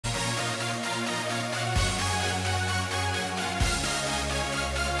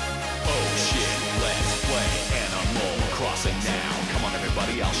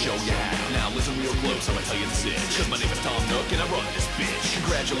everybody, I'll show you how. Now listen real close, I'ma tell you the sitch. Cause my name is Tom Nook and I run this bitch.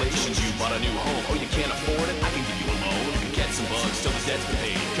 Congratulations, you bought a new home. Oh, you can't afford it? I can give you a loan. You can get some bugs till the debt's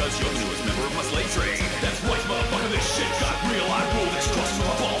paid. Cause you're the newest member of my slave trade. That's right, motherfucker, this shit got real. I rule this crust with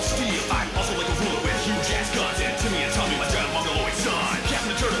my balls steel. I'm also like a ruler with huge ass guns. And Timmy and Tommy, my giant mongoloid son.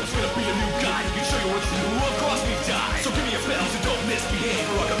 Captain the Turtle is gonna be a new guy. You can show you where the blue across me die. So give me a bell, so don't misbehave.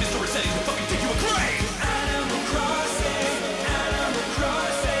 Or I'll come Mr. Rossetti and fucking take you a grave. Animal Crossing, Animal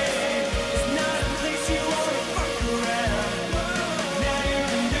Crossing. It's not a place you wanna fuck around. Now you're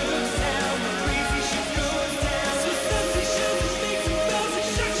in Nuketown, the crazy shit goes down. So Susie shows us make some bells and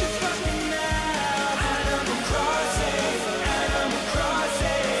shut your fucking mouth. Animal Crossing, Animal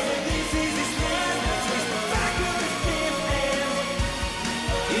Crossing. This is his land, that's where the back of his damn hand.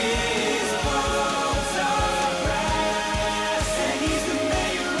 His balls are brass, and he's the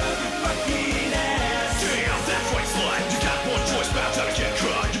mayor of your fucking ass. Damn, that's right, slut. You got one choice, bound to get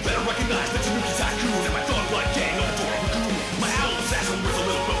cut. You better recognize that Tanuki Tycoon and my thug-like gang of the Dora Lagoon. My owl assassin with a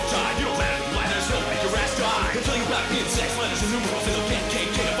little bow tie. You don't matter, you lie, there's no make your ass die. He'll tell you about insects, letters, and numerals, and he'll get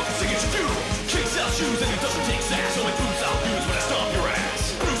KK and fucking sing at your funeral. King sells shoes and he doesn't take sass. Only boots I'll use when I stomp your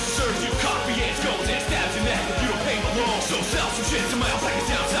ass. Bruce serves you coffee and scones and stabs your neck if you don't pay my loan. So sell some shit to my alpacas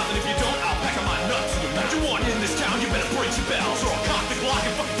down south, and if you don't, I'll pack on my nuts in your mouth. You want in this town, you better break your bells, or I'll cock the Glock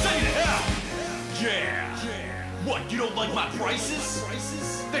and fucking send you to hell. Yeah. What, you don't like my prices?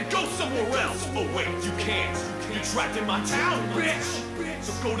 Then go somewhere else. Oh wait, you can't. You're trapped in my town, bitch.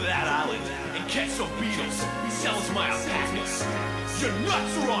 So go to that island and catch some beetles. He sells my alpacas. Your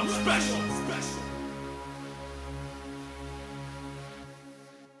nuts are on special.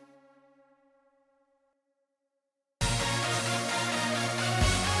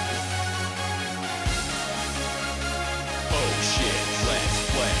 Oh shit, let's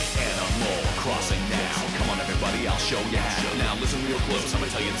play Animal Crossing now. Come on everybody, I'll show you how. Now listen real close, I'ma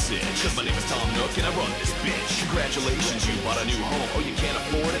tell you the sitch. Cause my name is Tom Nook and I run this bitch. Congratulations, you bought a new home. Oh, you can't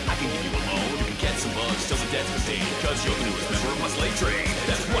afford it? I can give you a loan. You can get some bugs till the debt's paid. Cause you're the newest member of my slave trade.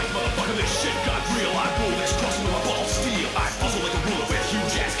 That's right, motherfucker, this shit got real. I rule this crossing with my balls steel. I'm also like a ruler with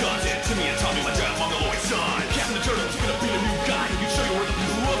huge ass guns. And Timmy and Tommy, my giant mongoloid son. Captain the Turtle is gonna be the new guy. He can show you where the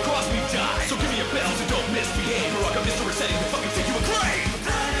blue across me die. So give me a bell, so don't misbehave, or I'll come Mr. Rossetti and fucking take you a grave.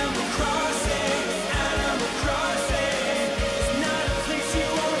 Animal Crossing, Animal Crossing. It's not a place you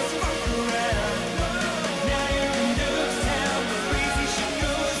wanna fuck around. Now you're in Nuketown, the crazy shit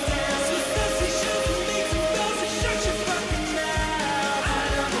goes down. So Susie shows us make some bells and shut your fucking mouth.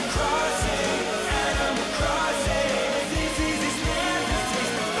 Animal Crossing, Animal Crossing. This is his land, that's where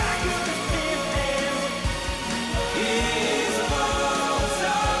the back of his damn hand. His balls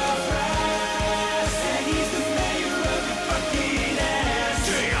are brass, and he's the mayor of your fucking ass.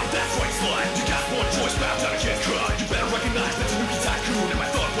 Damn, that's right, slut. You got one choice, bound to get cut. You better recognize that Tanuki Tycoon and my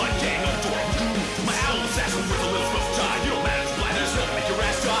thug-like gang of the Dora Lagoon. My owl assassin with a little bow tie. You don't matter, you blind, there's no make your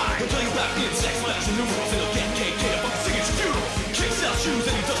ass die. He'll tell you about insects, letters, and numerals, and he'll get KK and fucking sing at your funeral. King sells shoes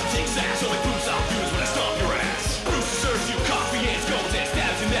and he doesn't take sass. Only boots I'll use when I stomp your ass. Bruce serves you coffee and scones and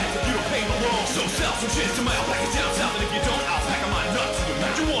stabs your neck if you don't pay my loan. So sell some shit to my alpacas down south, and if you don't, I'll pack on my nuts in your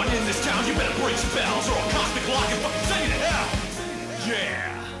mouth. You want in this town, you better break some bells, or I'll cock the Glock and fucking send you to hell. Yeah.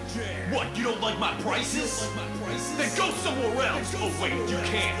 What, you don't like my prices? Then go somewhere else. Oh wait, you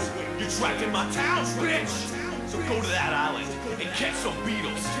can't. You're trapped in my town, bitch. So go to that island and catch some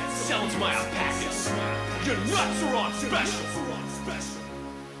beetles. Sell them to my alpacas. Your nuts are on special.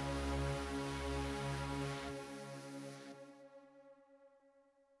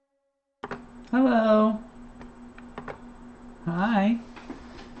 Hello. Hi.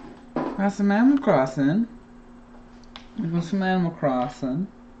 Got some Animal Crossing. Got some Animal Crossing.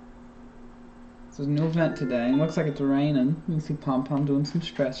 There's a new event today. It looks like it's raining. You can see Pom Pom doing some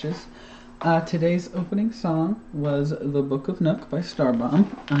stretches. Today's opening song was The Book of Nook by Starbomb.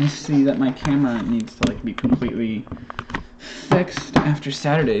 I see that my camera needs to be completely fixed after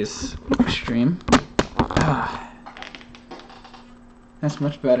Saturday's stream. That's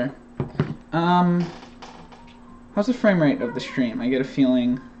much better. How's the frame rate of the stream? I get a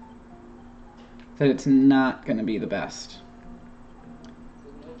feeling that it's not going to be the best.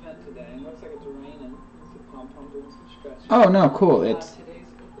 There's no event today. It looks like it's raining. You see Pom Pom doing some stretches. Oh no, cool. It's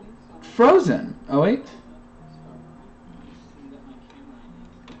Frozen. Oh wait.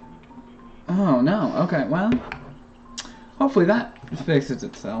 Oh no. Okay. Well, hopefully that fixes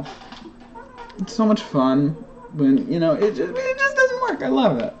itself. It's so much fun when it just doesn't work. I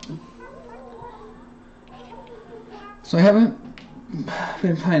love it. So I haven't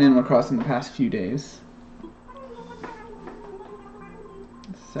been playing Animal Crossing the past few days.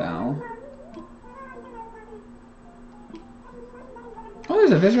 So. Oh, there's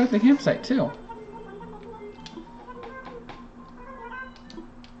there's a visitor at the campsite too.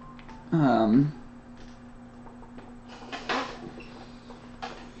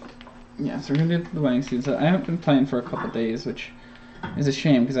 Yeah, so we're gonna do the wedding scene. So I haven't been playing for a couple days, which is a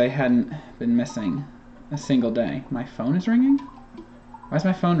shame because I hadn't been missing a single day. My phone is ringing? Why is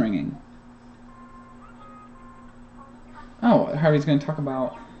my phone ringing? Oh, Harvey's gonna talk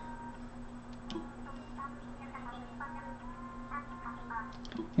about...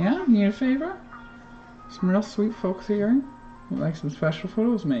 Yeah, you need a favor? Some real sweet folks here would like some special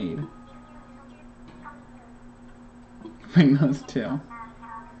photos made. Bring those too.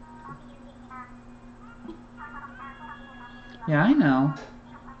 Yeah, I know.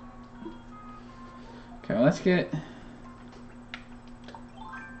 Okay, well, let's take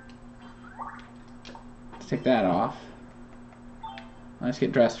that off. Let's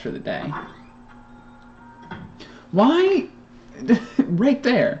get dressed for the day. Why? Right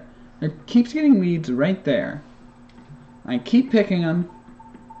there. It keeps getting weeds right there. I keep picking them,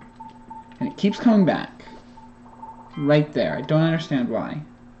 and it keeps coming back. Right there. I don't understand why.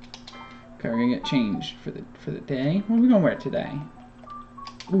 Okay, we're gonna get changed for the day. What are we gonna wear today?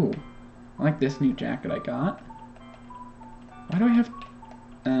 Ooh, I like this new jacket I got. Why do I have...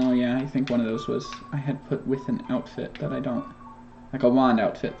 Oh yeah, I think one of those was I had put with an outfit that I don't... Like a wand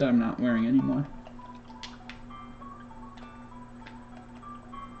outfit that I'm not wearing anymore.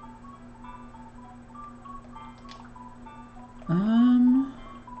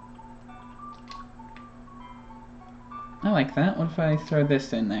 I like that. What if I throw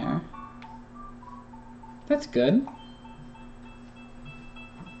this in there? That's good.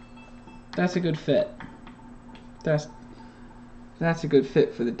 That's a good fit. That's a good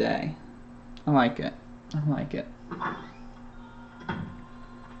fit for the day. I like it. I like it.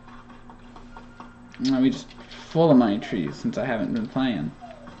 Now we just full of money trees since I haven't been playing.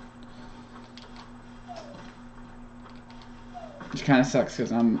 Which kind of sucks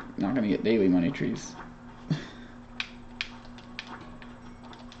because I'm not going to get daily money trees.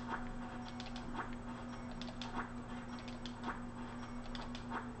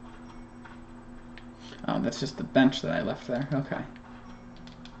 Oh, that's just the bench that I left there. Okay.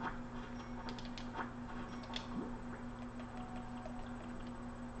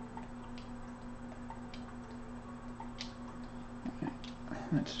 Okay.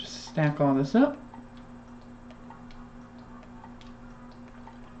 Let's just stack all this up.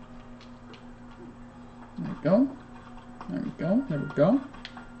 There we go. There we go. There we go.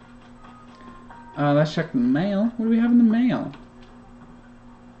 Let's check the mail. What do we have in the mail?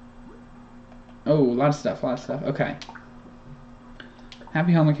 Oh, a lot of stuff, Okay.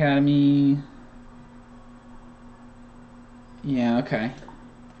 Happy Home Academy. Yeah, okay.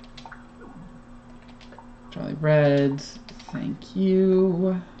 Jolly Breads. Thank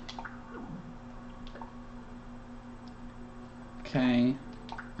you. Okay.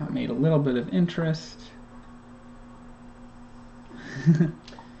 I made a little bit of interest.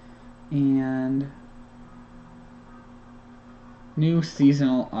 And new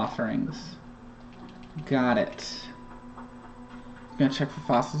seasonal offerings. Got it. I'm gonna check for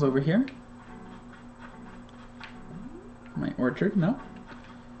fossils over here. My orchard, no.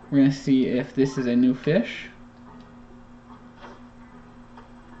 We're gonna see if this is a new fish.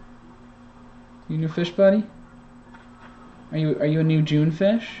 You new fish, buddy? Are you a new June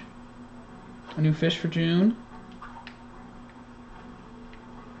fish? A new fish for June?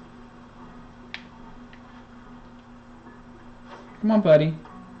 Come on, buddy.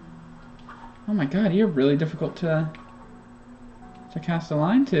 Oh my god, you're really difficult to cast a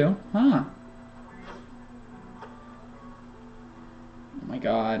line to, huh? Oh my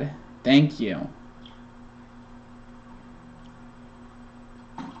god. Thank you.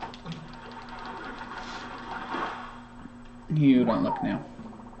 You don't look new.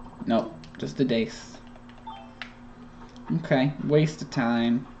 Nope, just a dace. Okay, waste of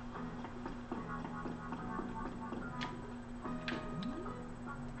time.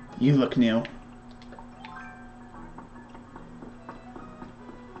 You look new.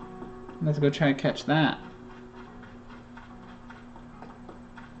 Let's go try to catch that.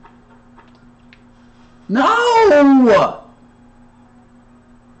 No!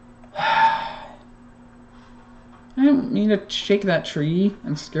 I didn't mean to shake that tree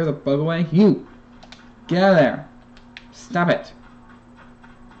and scare the bug away. You! Get out of there. Stop it.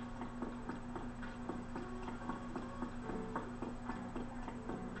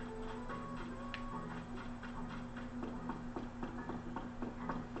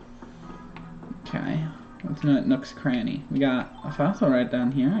 Okay, what's new at Nook's Cranny? We got a fossil right down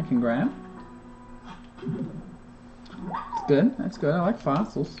here I can grab. Let's good. That's good. I like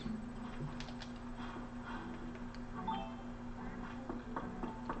fossils.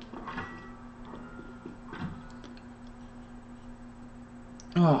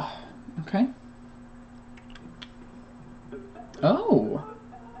 Oh, okay. Oh.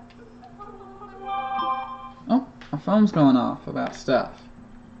 Oh, my phone's going off about stuff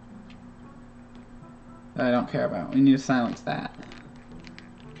that I don't care about. We need to silence that.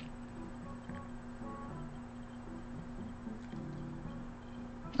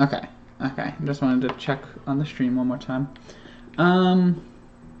 Okay, okay. Just wanted to check on the stream one more time.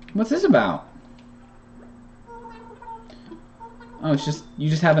 What's this about? Oh, it's just, you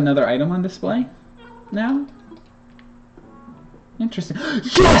just have another item on display now? Interesting.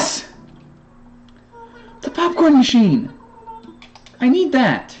 Yes! The popcorn machine! I need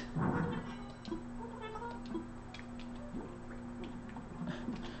that!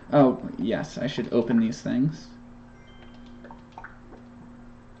 Oh, yes, I should open these things.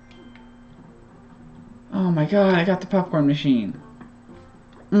 Oh my god, I got the popcorn machine.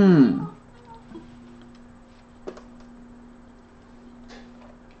 Mmm.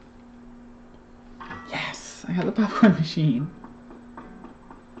 Yes, I got the popcorn machine.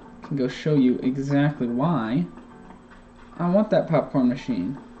 I can go show you exactly why I want that popcorn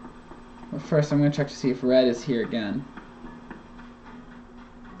machine. But first I'm going to check to see if Red is here again.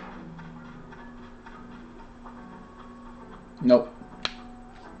 Nope.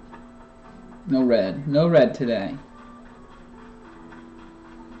 No Red. No Red today.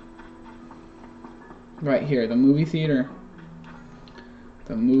 Right here, the movie theater.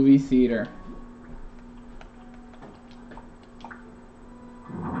 The movie theater.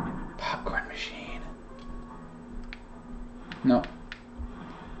 Popcorn machine. No.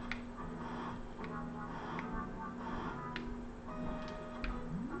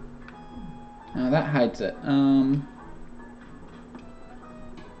 Now that hides it.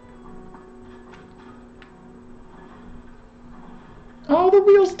 Oh, the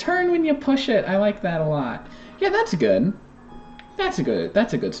wheels turn when you push it. I like that a lot. Yeah, that's good. That's a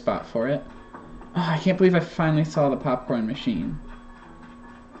good spot for it. Oh, I can't believe I finally saw the popcorn machine.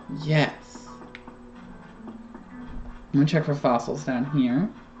 Yes. I'm gonna check for fossils down here.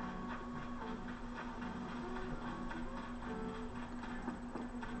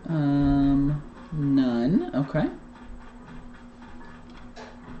 None. Okay.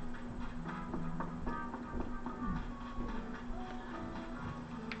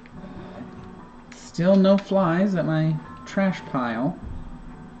 Still no flies at my trash pile.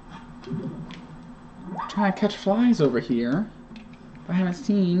 Trying to catch flies over here. I haven't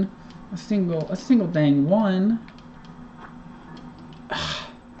seen a single dang one.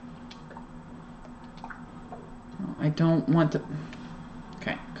 I don't want to.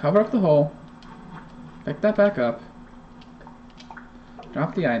 Okay, cover up the hole. Pick that back up.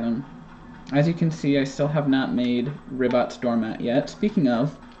 Drop the item. As you can see, I still have not made Ribot's doormat yet. Speaking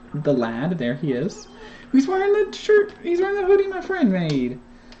of, the lad, there he is. He's wearing the shirt, he's wearing the hoodie my friend made.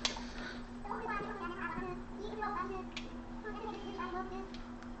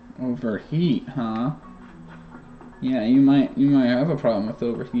 Overheat, huh? Yeah, you might have a problem with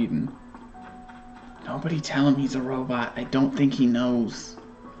overheating. Nobody tell him he's a robot. I don't think he knows.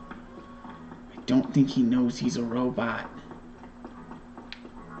 I don't think he knows he's a robot.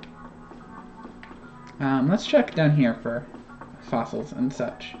 Let's check down here for fossils and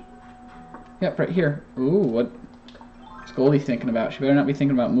such. Yep, right here. Ooh, what's Goldie thinking about? She better not be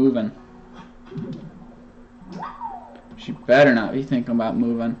thinking about moving. She better not be thinking about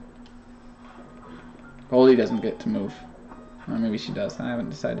moving. Goldie doesn't get to move. Or maybe she does. I haven't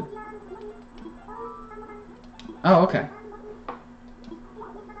decided. Oh, okay.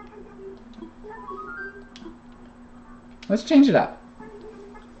 Let's change it up.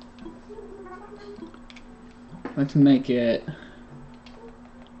 Let's make it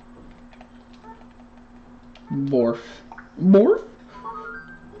Borf. Borf?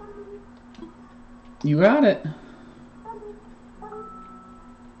 You got it.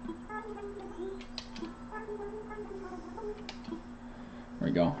 There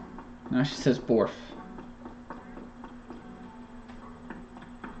we go. Now she says Borf.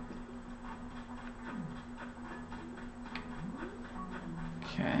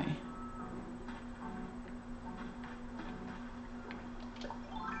 Okay.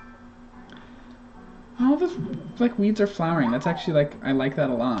 Oh, those like weeds are flowering. That's actually like, I like that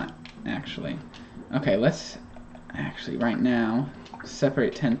a lot, actually. Okay, let's actually right now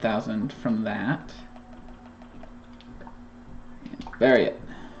separate 10,000 from that. And bury it.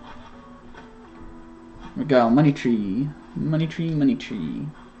 Here we go, money tree. Money tree, money tree.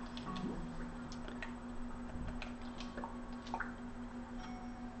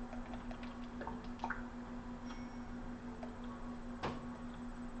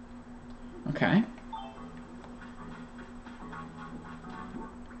 Okay.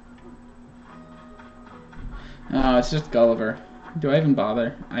 Oh, it's just Gulliver. Do I even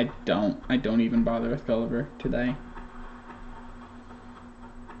bother? I don't. I don't even bother with Gulliver today.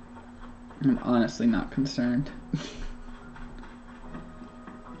 I'm honestly not concerned.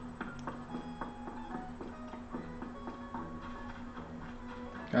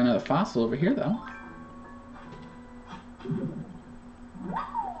 Got another fossil over here, though.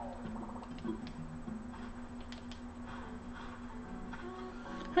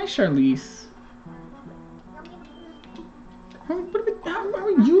 Hi, Charlize. How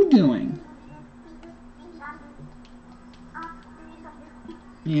are you doing?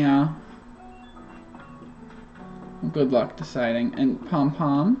 Yeah. Good luck deciding. And Pom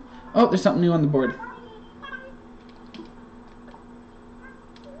Pom. Oh, there's something new on the board.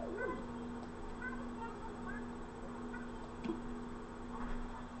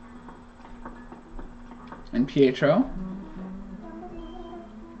 And Pietro.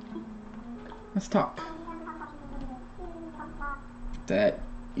 Let's talk. That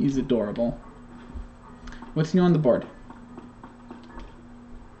is adorable. What's new on the board?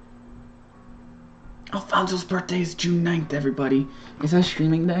 Alfonso's birthday is June 9th, everybody. Is that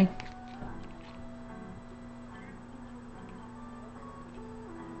streaming day?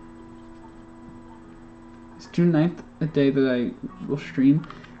 Is June 9th a day that I will stream?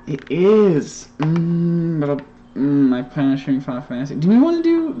 It is! I plan on streaming Final Fantasy. Do we want to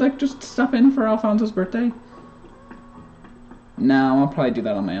do, like, just stuff in for Alfonso's birthday? No, I'll probably do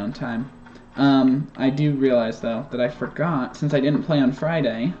that on my own time. I do realize, though, that I forgot, since I didn't play on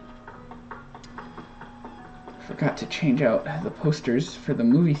Friday, forgot to change out the posters for the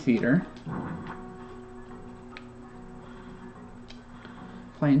movie theater.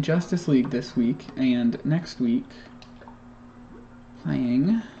 Playing Justice League this week, and next week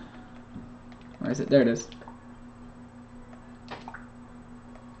playing... Where is it? There it is.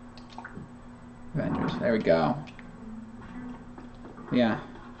 Avengers. There we go. Yeah.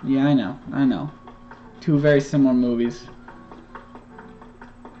 Yeah, I know. Two very similar movies.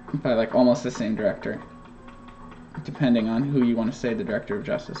 By, like, almost the same director. Depending on who you want to say the director of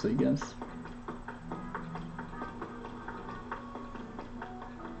Justice League is.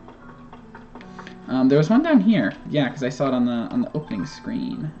 There was one down here. Yeah, because I saw it on the opening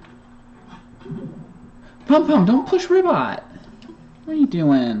screen. Pom Pom, don't push Ribot! What are you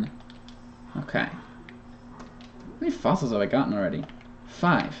doing? Okay. How many fossils have I gotten already?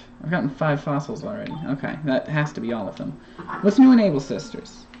 5. I've gotten 5 fossils already. Okay, that has to be all of them. What's new in Able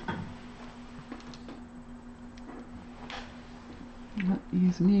Sisters? What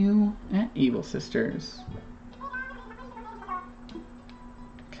is new at Able Sisters?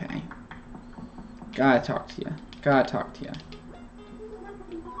 Okay. Gotta talk to you. Gotta talk to you.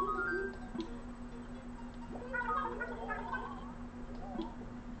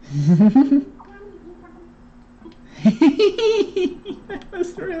 That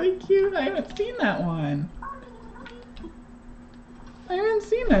was really cute. I haven't seen that one. I haven't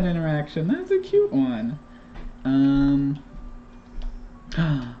seen that interaction. That's a cute one.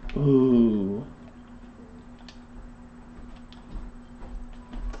 Ooh.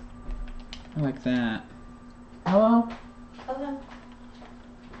 I like that. Hello? Hello.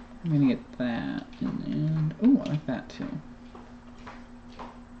 I'm gonna get that. And ooh, I like that too.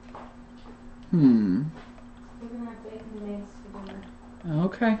 We're gonna have bacon and eggs for dinner.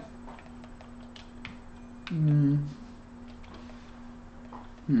 Okay. No.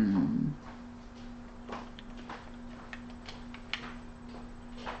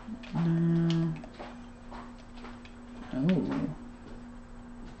 Oh.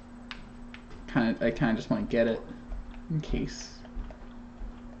 I kind of just want to get it in case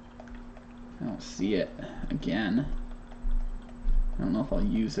I don't see it again. I don't know if I'll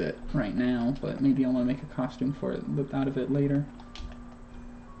use it right now, but maybe I'll want to make a costume for it out of it later.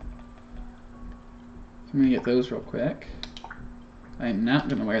 So I'm going to get those real quick. I'm not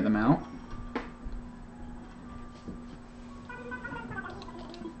going to wear them out.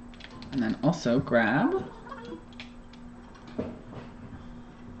 And then also grab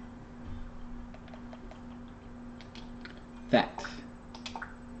that.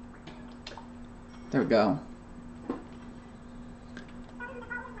 There we go.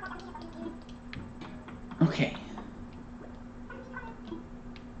 Okay.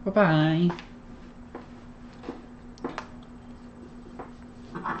 Bye-bye.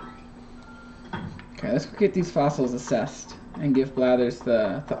 Okay, let's go get these fossils assessed and give Blathers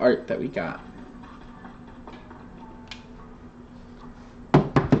the art that we got.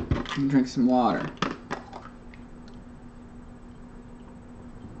 And drink some water.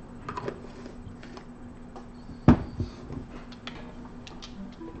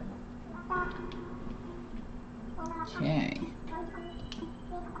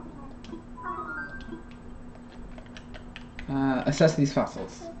 assess these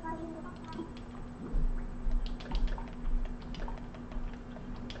fossils.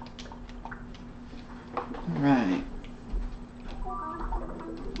 Alright.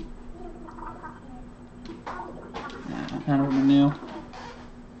 None of them are new.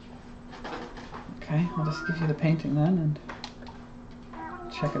 Okay, I'll just give you the painting then and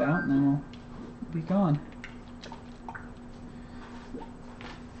check it out and then we'll be gone.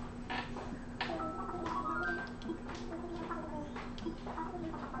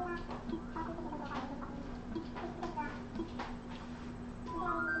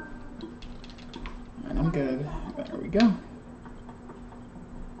 And I'm good. There we go.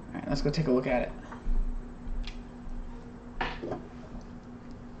 Alright, let's go take a look at it.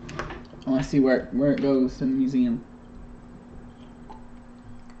 I want to see where it goes in the museum.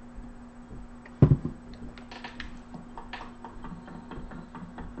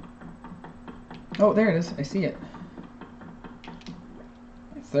 Oh, there it is. I see it.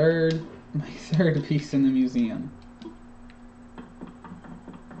 My third piece in the museum.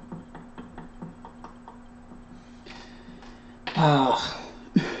 Ah.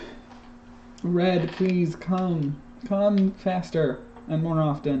 Red, please come. Come faster and more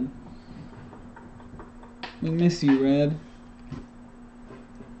often. We miss you, Red.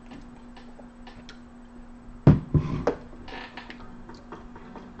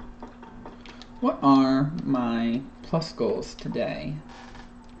 What are my plus goals today?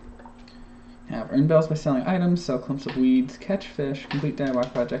 Have earn bells by selling items, sell clumps of weeds, catch fish, complete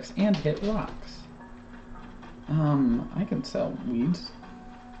DIY projects, and hit rocks. I can sell weeds.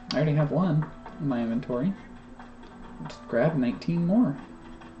 I already have one in my inventory. Just grab 19 more.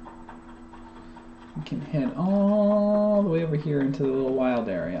 We can head all the way over here into the little wild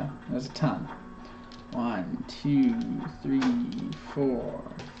area. There's a ton. 1, 2, 3,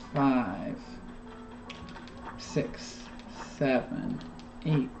 4, 5, 6, 7,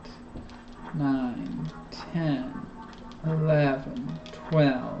 8, 9, 10, 11,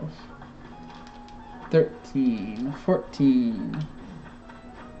 12, 13, 14,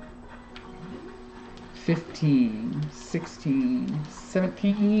 15, 16,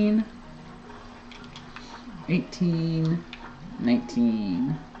 17, 18,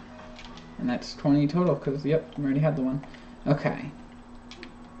 19, and that's 20 total because, yep, we already had the one. Okay.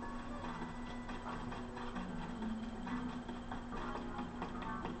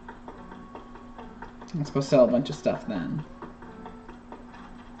 Let's go sell a bunch of stuff then.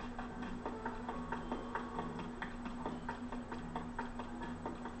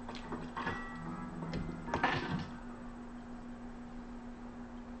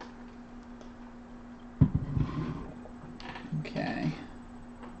 Okay.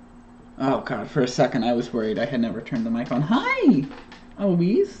 Oh god, for a second I was worried I had never turned the mic on. Hi,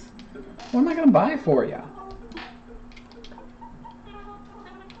 Eloise. What am I gonna buy for you?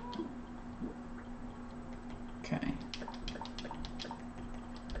 Okay.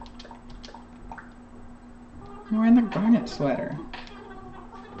 I'm wearing the garnet sweater.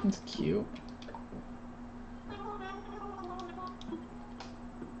 That's cute.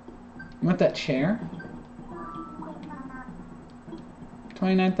 You want that chair?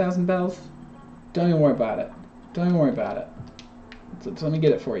 29,000 bells? Don't even worry about it. Don't even worry about it. So let me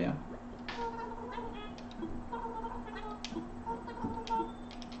get it for you.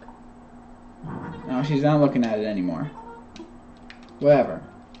 No, she's not looking at it anymore. Whatever.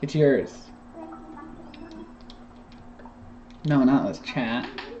 It's yours. No, not let's chat.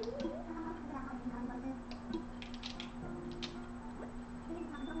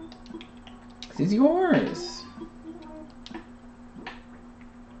 This is yours.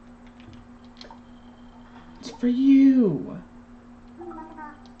 It's for you.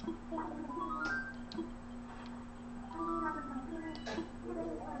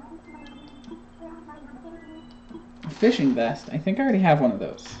 A fishing vest. I think I already have one of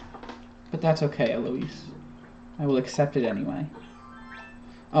those. But that's okay, Eloise. I will accept it anyway.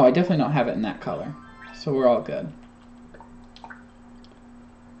 Oh, I definitely don't have it in that color. So we're all good.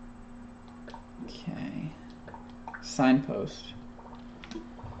 Okay. Signpost.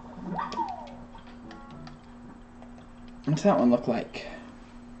 What's that one look like?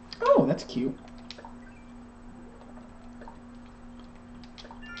 Oh, that's cute.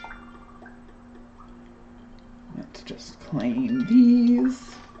 Let's just claim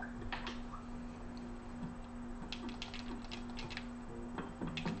these.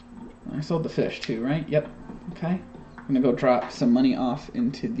 I sold the fish too, right? Yep. Okay. I'm gonna go drop some money off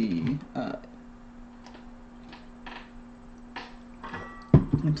into the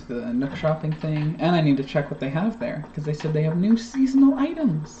Nook shopping thing, and I need to check what they have there because they said they have new seasonal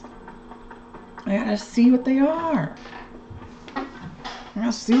items. I gotta see what they are.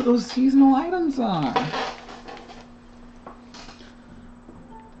 Let's see what those seasonal items are.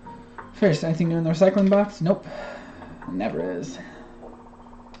 First, anything new in the recycling box? Nope. Never is.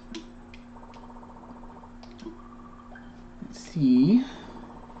 Let's see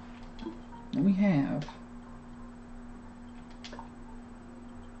what we have.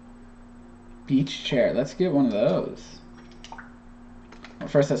 Beach chair. Let's get one of those. Well,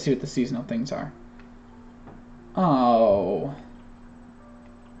 first, let's see what the seasonal things are. Oh.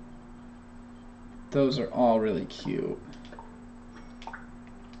 Those are all really cute.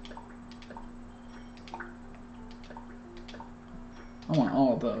 I want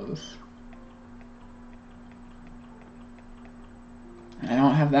all of those. I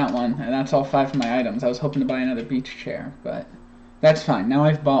don't have that one, and that's all 5 of my items. I was hoping to buy another beach chair, but that's fine. Now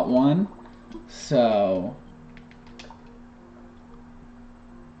I've bought one, so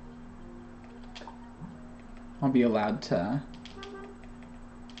I'll be allowed to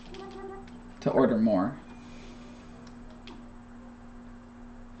order more.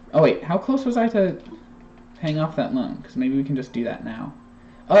 Oh wait, how close was I to paying off that loan? Because maybe we can just do that now.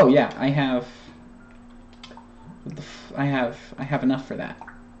 Oh yeah, I have enough for that.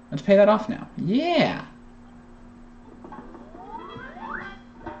 Let's pay that off now. Yeah.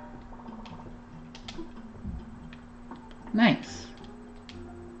 Nice.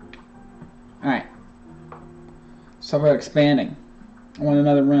 All right. So we're expanding. I want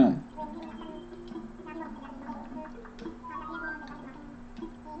another room.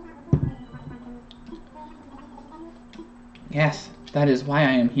 Yes, that is why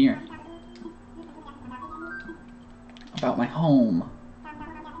I am here. About my home. I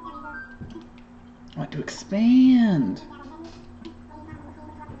want to expand.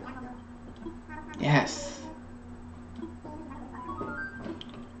 Yes.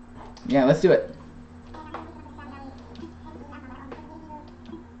 Yeah, let's do it.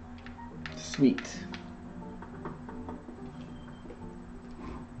 Sweet.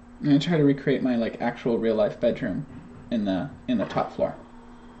 I'm gonna try to recreate my actual real life bedroom in the top floor.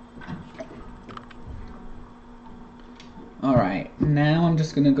 Alright, now I'm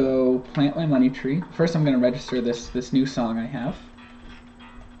just gonna go plant my money tree. First I'm gonna register this new song I have.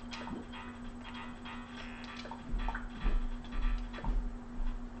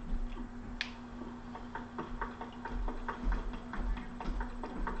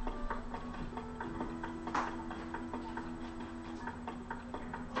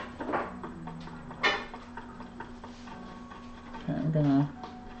 Okay, I'm gonna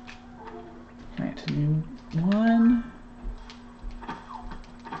plant a new one.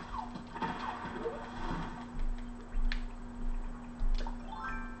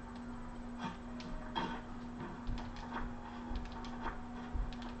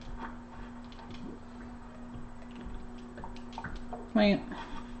 Plant.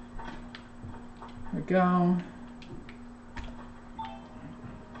 There we go.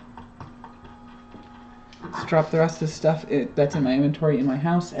 Let's drop the rest of the stuff that's in my inventory in my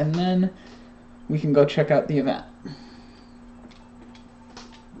house, and then we can go check out the event.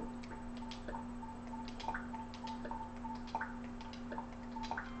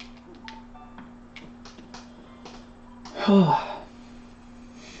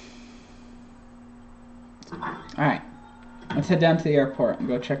 Alright. Let's head down to the airport and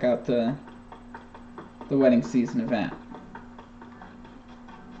go check out the wedding season event.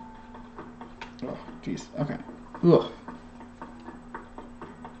 Oh, jeez. Okay. Ugh.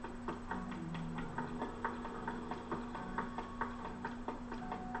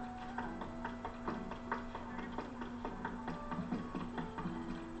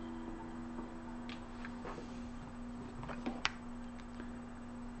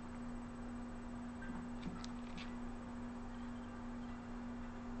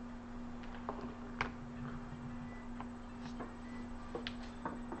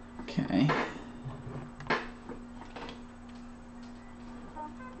 Okay.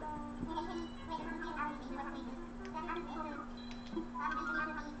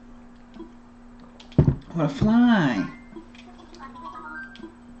 I want to fly.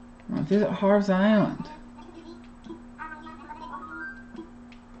 I want to visit Harv's Island.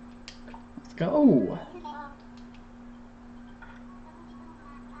 Let's go.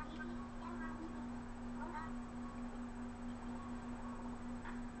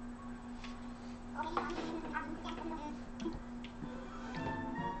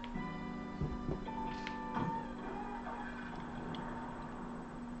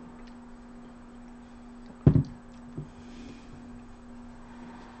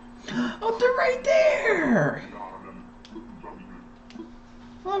 Oh, they're right there!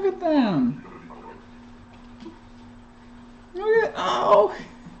 Look at them! Look at, Oh!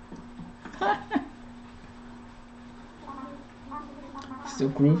 Still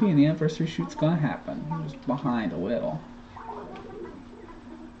groovy and the anniversary shoot's gonna happen. We're just behind a little.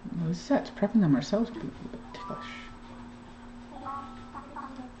 Those sets, prepping them ourselves could be a bit ticklish.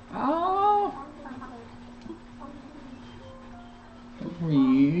 Oh!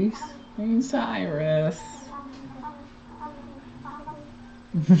 Reese and Cyrus.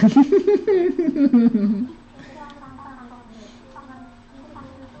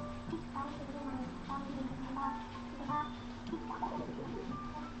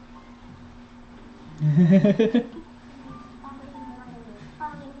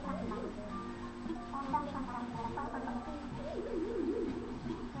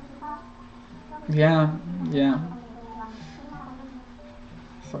 Yeah, yeah.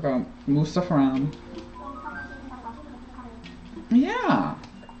 So I gotta move stuff around. Yeah.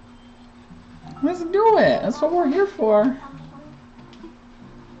 Let's do it. That's what we're here for.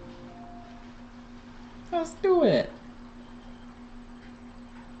 Let's do it.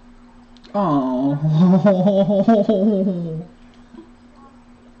 Oh.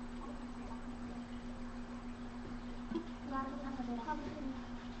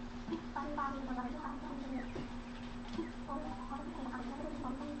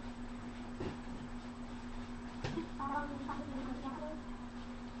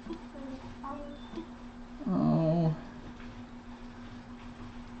 Oh.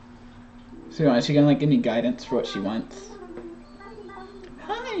 So is she gonna like give me guidance for what she wants?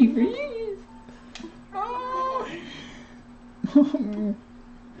 Hi, Reese. Oh. I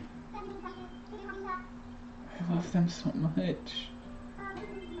love them so much.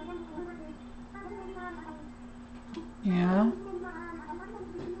 Yeah.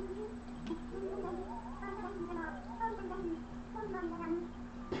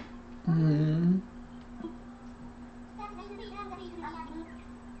 Hmm.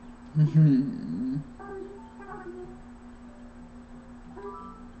 Hmm.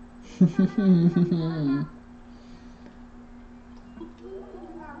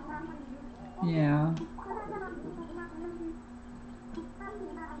 Yeah.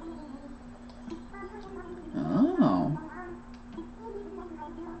 Oh.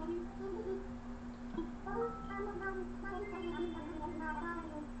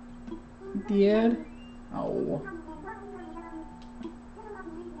 Did? Oh.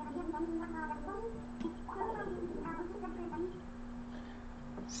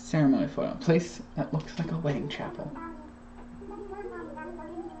 Ceremony photo. Place that looks like a wedding chapel.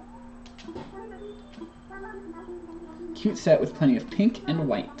 Cute set with plenty of pink and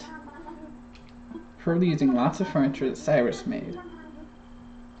white. Probably using lots of furniture that Cyrus made.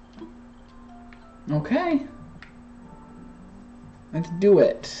 Okay. Let's do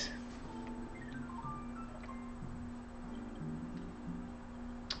it.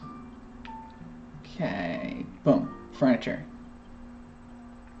 Okay. Boom. Furniture.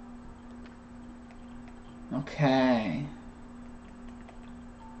 Okay.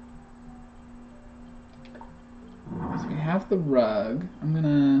 So we have the rug. I'm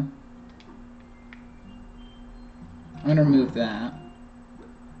gonna remove that.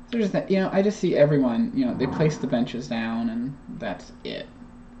 So there's that, I just see everyone, they place the benches down and that's it.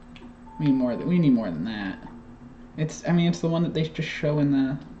 We need more than that. It's the one that they just show in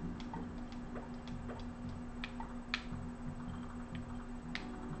the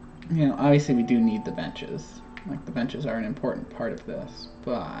obviously we do need the benches. Like, the benches are an important part of this,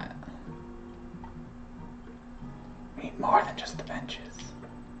 but we need more than just the benches.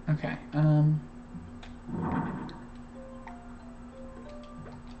 Okay, alright.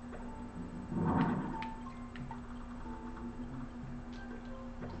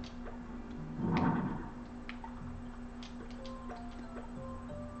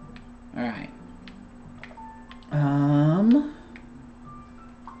 And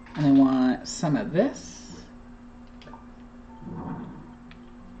I want some of this.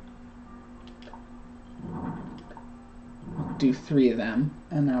 I'll do 3 of them.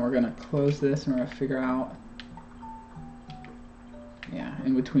 And now we're gonna close this and we're gonna figure out,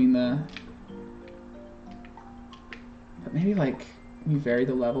 in between the, but maybe like we vary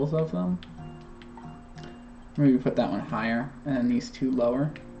the levels of them. Maybe put that one higher and then these 2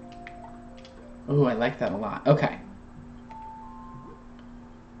 lower. Oh, I like that a lot. Okay.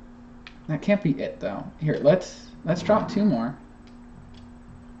 That can't be it though. Here, let's drop 2 more.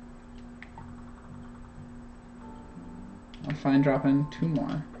 I'm fine dropping 2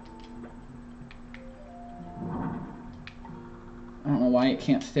 more. I don't know why it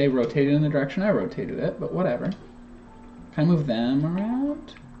can't stay rotated in the direction I rotated it, but whatever. Can I move them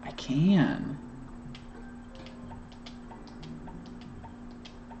around? I can.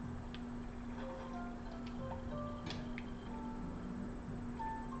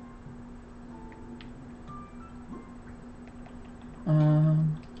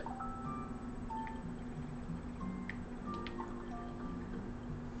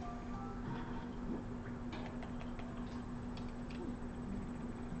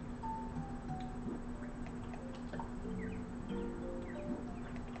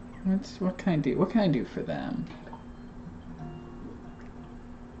 What can I do? What can I do for them?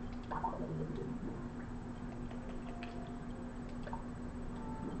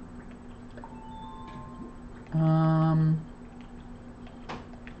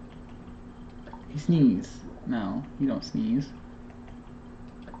 You sneeze. No, you don't sneeze.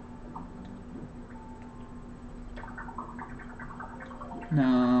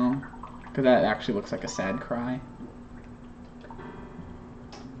 No, because that actually looks like a sad cry.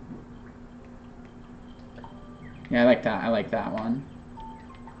 Yeah, I like that. I like that one.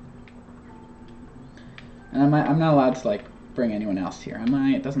 And I'm not allowed to like bring anyone else here, am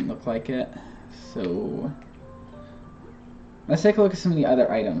I? It doesn't look like it. So let's take a look at some of the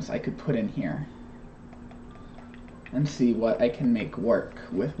other items I could put in here and see what I can make work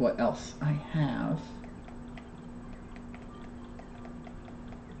with what else I have.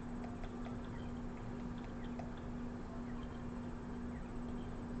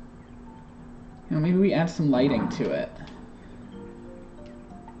 You know, maybe we add some lighting to it.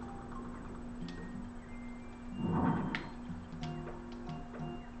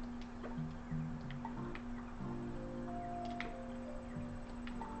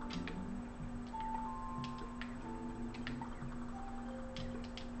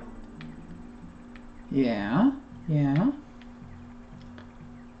 Yeah, yeah.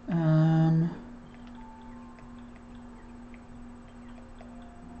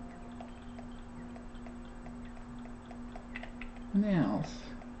 What else?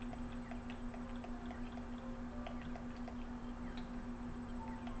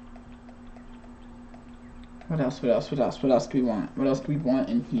 What else? What else? What else? What else do we want? What else do we want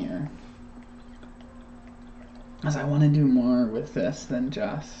in here? As I want to do more with this than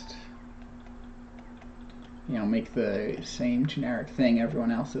just, you know, make the same generic thing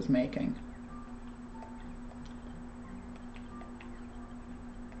everyone else is making.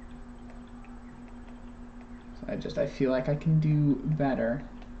 So I feel like I can do better.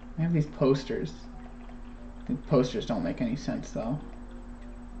 I have these posters. The posters don't make any sense though.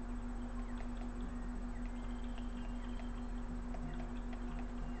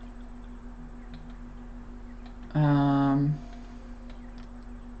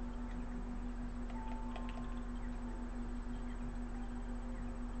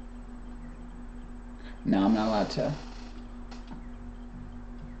 No, I'm not allowed to.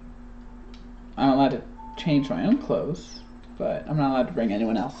 I'm not allowed to change my own clothes, but I'm not allowed to bring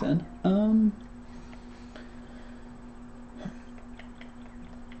anyone else in.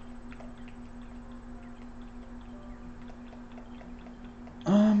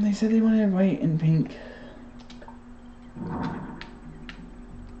 They said they wanted white and pink.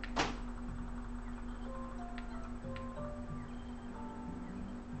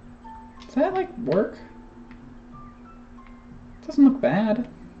 Does that, like, work? Doesn't look bad.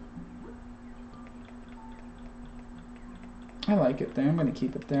 I like it there. I'm gonna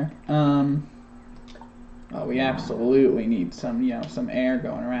keep it there. Well, we absolutely need some, you know, some air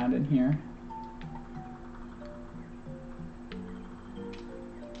going around in here.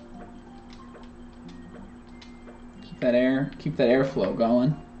 Keep that airflow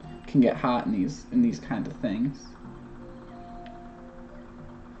going. It can get hot in these kind of things.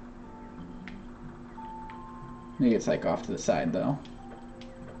 Maybe it's like off to the side though.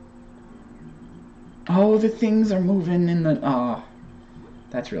 Oh, the things are moving in the... Oh,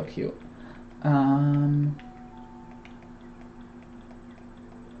 that's real cute. Alright,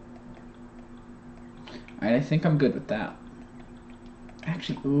 I think I'm good with that.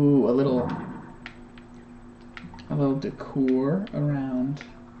 Actually, ooh, a little decor around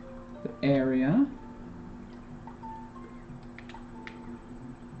the area.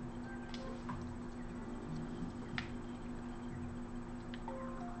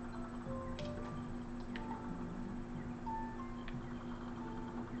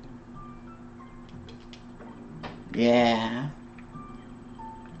 Yeah.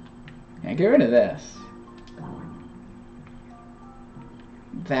 Yeah, get rid of this.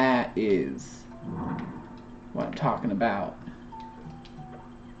 That is what I'm talking about.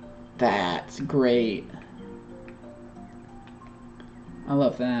 That's great. I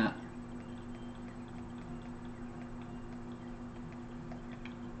love that.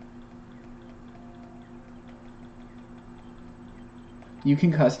 You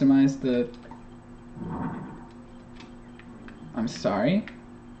can customize the... I'm sorry?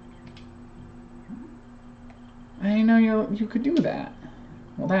 I didn't know you could do that.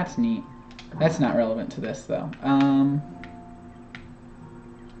 Well, that's neat. That's not relevant to this, though.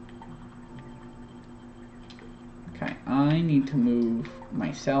 Okay, I need to move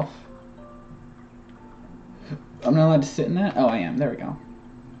myself. I'm not allowed to sit in that? Oh, I am. There we go.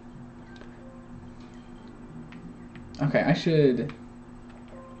 Okay, I should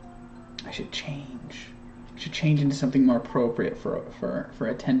change. I should change into something more appropriate for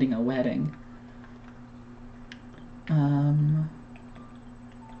attending a wedding.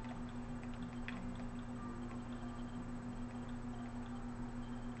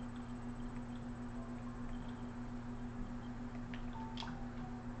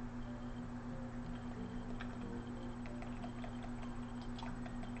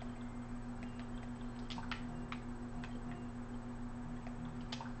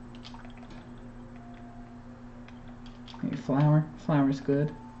 Maybe flower. Flower's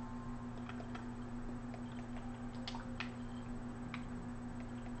good.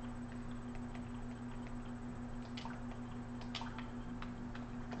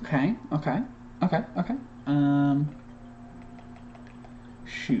 Okay, okay, okay, okay.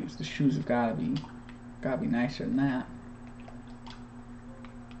 Shoes. The shoes have gotta be nicer than that.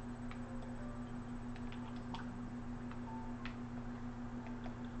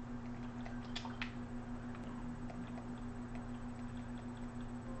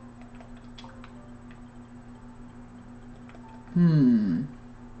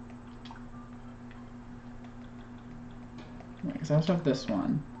 Wait, because I also have this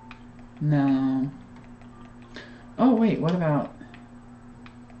one. No. Oh, wait, what about...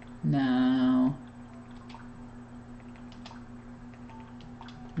 No.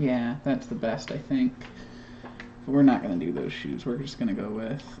 Yeah, that's the best, I think. But we're not going to do those shoes. We're just going to go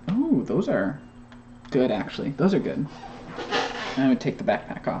with... Oh, those are good, actually. Those are good. I would take the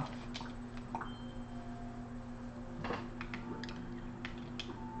backpack off.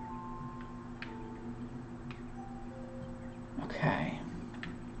 Okay.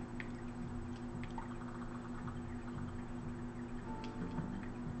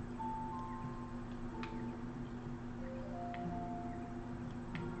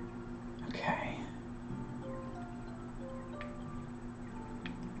 Okay.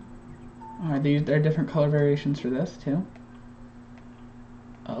 Are there different color variations for this too?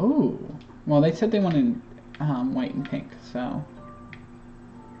 Oh, well, they said they wanted white and pink, so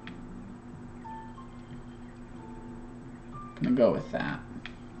gonna go with that.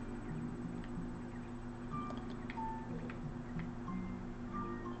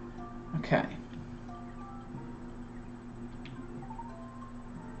 Okay.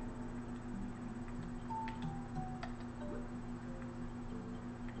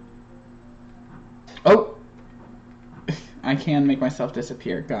 Oh! I can make myself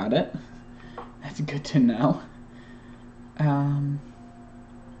disappear. Got it. That's good to know.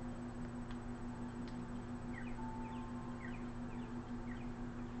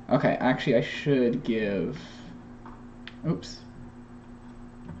 Okay, actually I should give... Oops.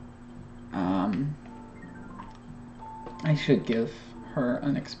 I should give her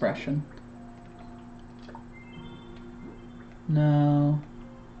an expression. No.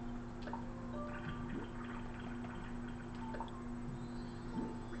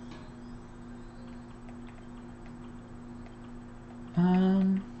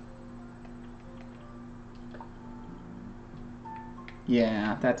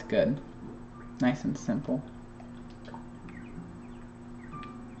 Yeah, that's good. Nice and simple.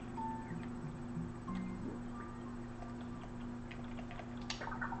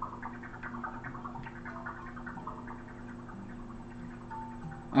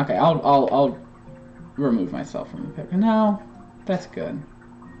 Okay, I'll remove myself from the picture. No, that's good.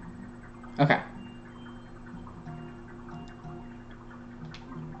 Okay.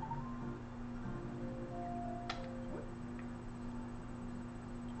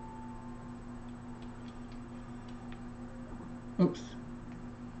 Oops.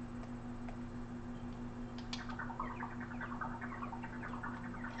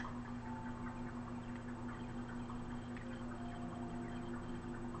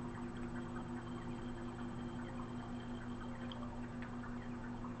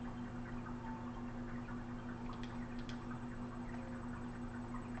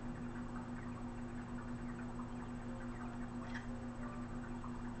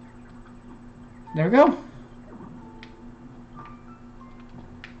 There we go.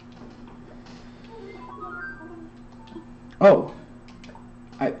 Oh.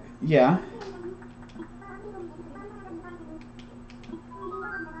 Yeah.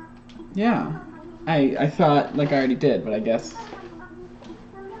 Yeah. I thought, like, I already did, but I guess.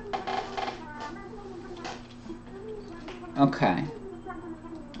 Okay.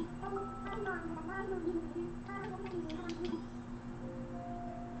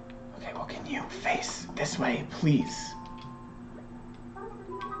 Okay, well, can you face this way, please?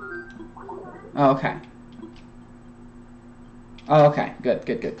 Oh, okay. Oh, okay. Good,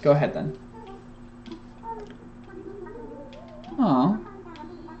 good, good. Go ahead, then.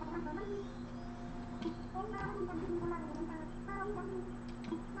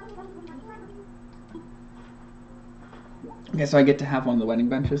 Okay, so I get to have one of the wedding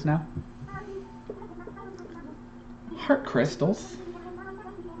benches now. Heart crystals.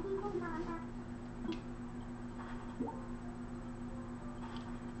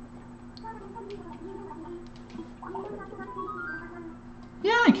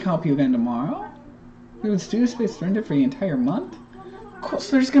 Yeah, I can help you again tomorrow. We would Studio Space rented for the entire month? Cool,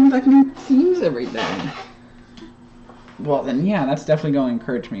 so there's gonna be like new themes every day. Well then, yeah, that's definitely going to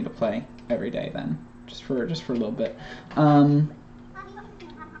encourage me to play every day then. Just for a little bit.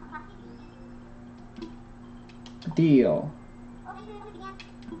 Deal.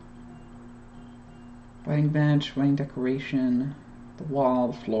 Wedding bench, wedding decoration, the wall,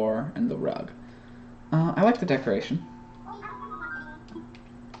 the floor, and the rug. I like the decoration.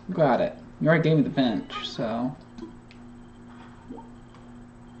 Got it. You already gave me the bench, so...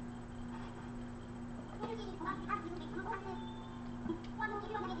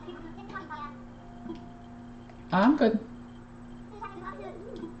 I'm good.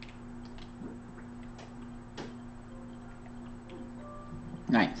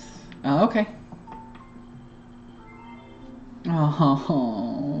 Nice. Okay.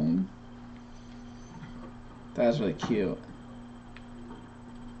 Oh, that was really cute.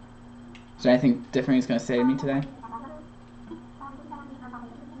 Is there anything different he's gonna say to me today?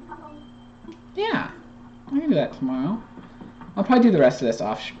 Yeah, I can do that tomorrow. I'll probably do the rest of this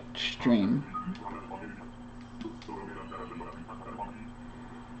off stream.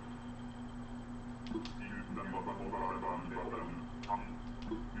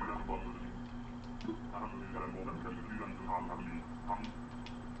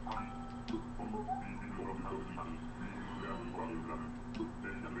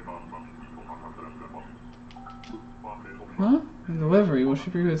 Huh? The delivery will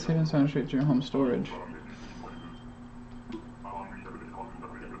ship you safe and sound straight to your home storage.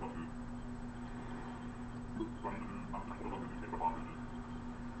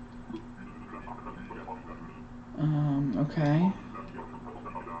 Okay.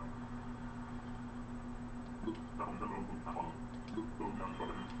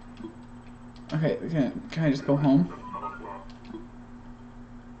 Okay, can I just go home?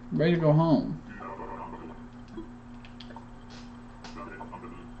 Ready to go home.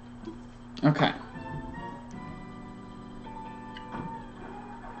 Okay.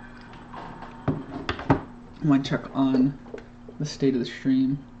 I might check on the state of the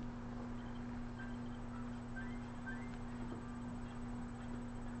stream.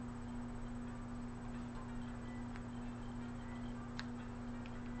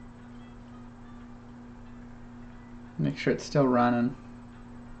 Make sure it's still running.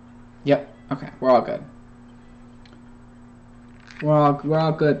 Yep. Okay, we're all good. We're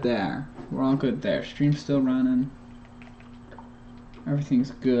all good there. We're all good there. Stream's still running.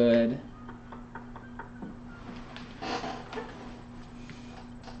 Everything's good.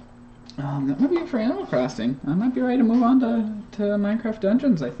 That might be it for Animal Crossing. I might be ready to move on to Minecraft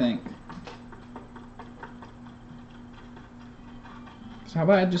Dungeons, I think. So how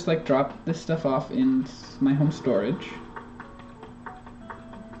about I just like drop this stuff off in my home storage.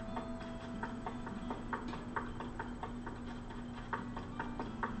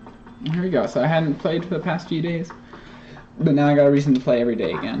 And here we go. So I hadn't played for the past few days, but now I got a reason to play every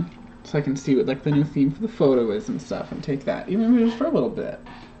day again. So I can see what like the new theme for the photo is and stuff and take that, even if it's just for a little bit.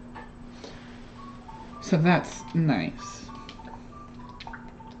 So that's nice.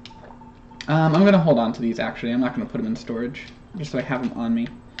 I'm gonna hold on to these actually. I'm not gonna put them in storage, just so I have them on me.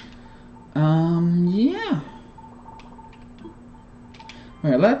 Yeah.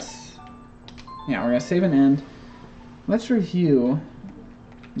 Okay, we're gonna save and end. Let's review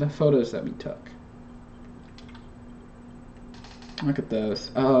the photos that we took. Look at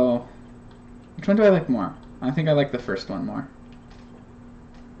those. Oh, which one do I like more? I think I like the first one more.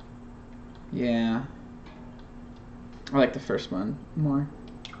 Yeah. I like the first one more.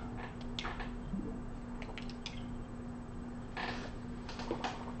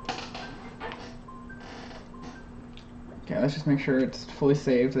 Okay, let's just make sure it's fully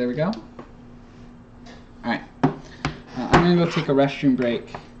saved. There we go. Alright. I'm going to go take a restroom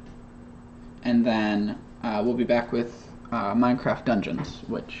break, and then we'll be back with Minecraft Dungeons,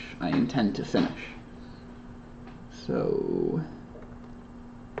 which I intend to finish. So,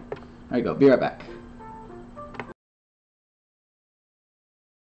 there you go. Be right back.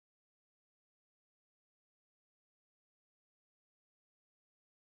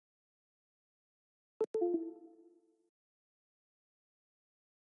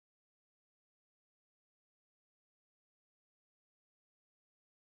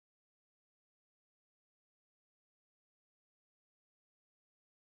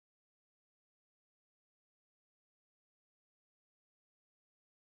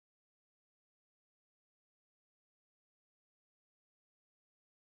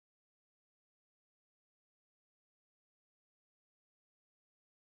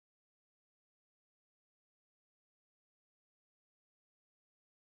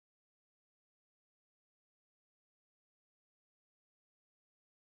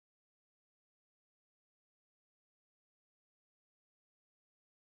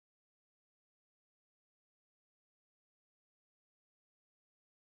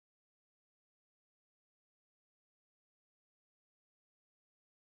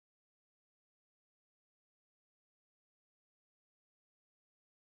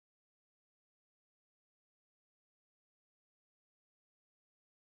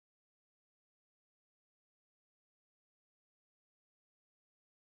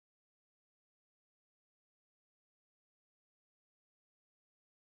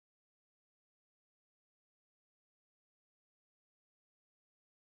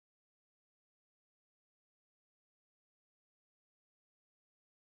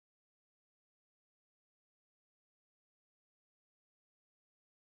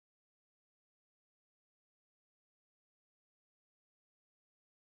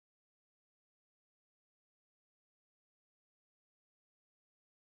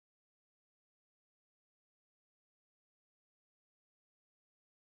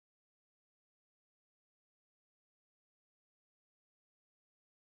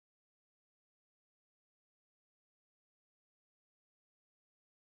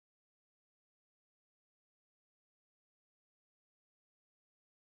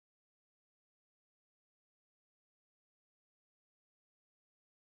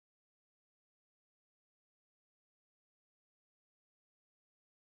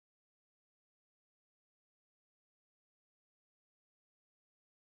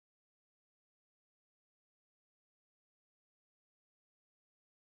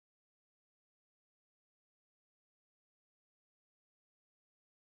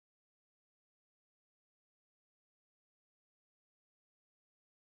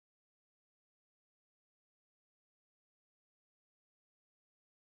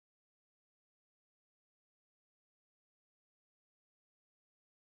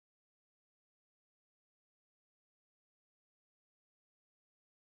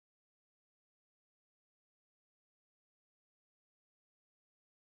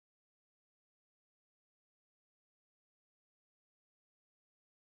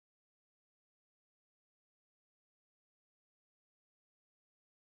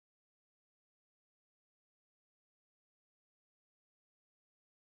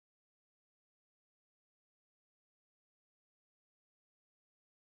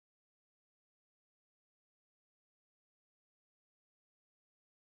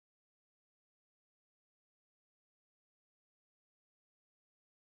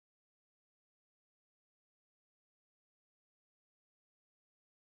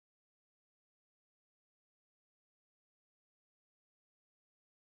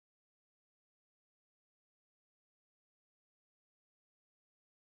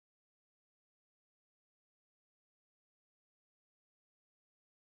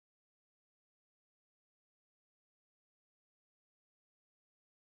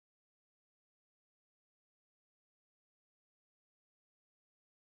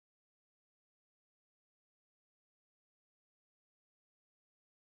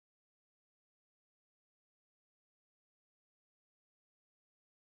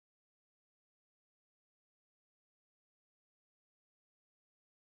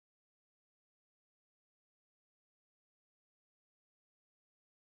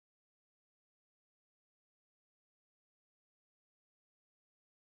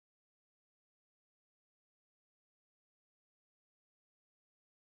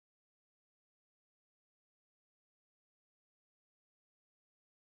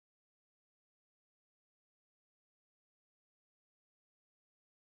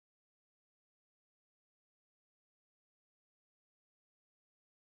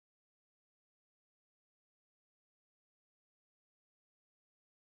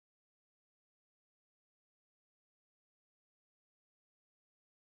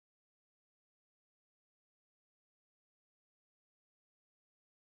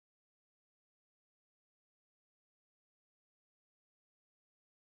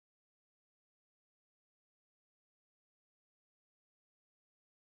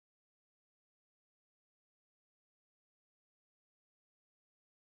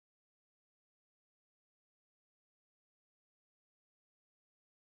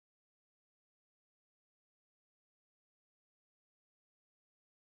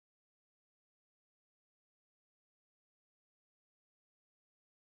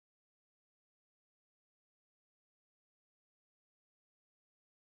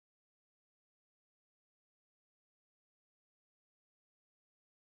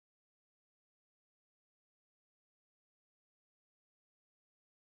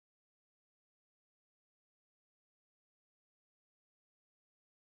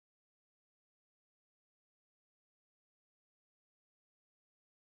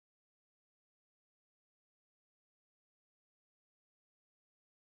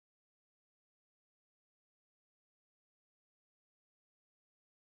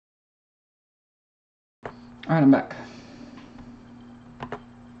 Alright, I'm back.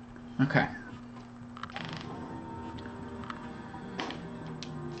 Okay.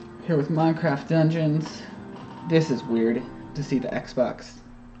 Here with Minecraft Dungeons. This is weird to see the Xbox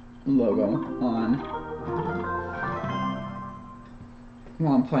logo on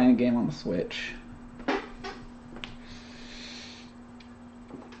while I'm playing a game on the Switch.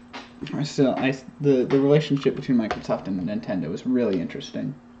 The relationship between Microsoft and Nintendo is really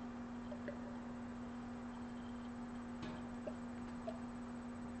interesting.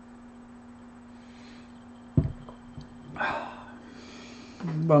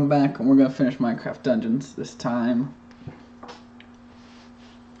 But I'm back and we're gonna finish Minecraft Dungeons this time.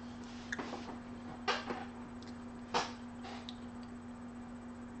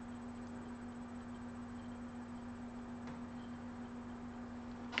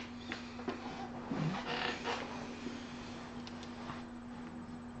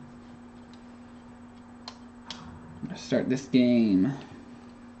 I'm gonna start this game.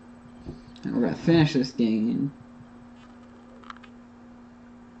 And we're gonna finish this game.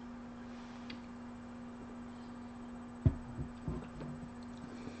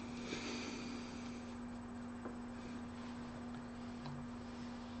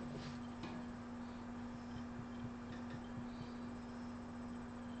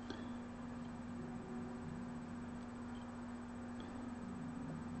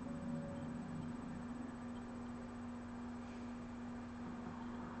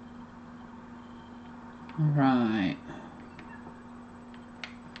 Right.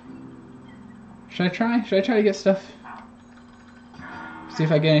 Should I try? Should I try to get stuff? See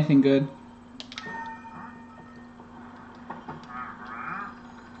if I get anything good.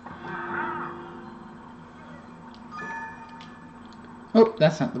 Oh,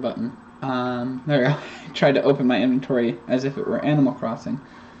 that's not the button. There we go. I tried to open my inventory as if it were Animal Crossing.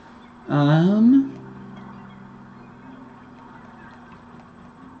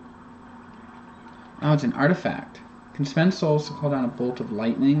 Oh, it's an artifact. Can spend souls to call down a bolt of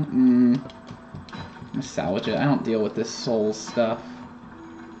lightning. I'm gonna salvage it. I don't deal with this soul stuff.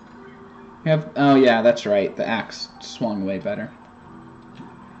 Oh yeah, that's right. The axe swung way better.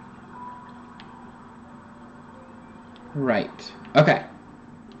 Right. Okay.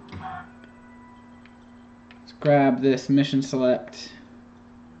 Let's grab this mission select.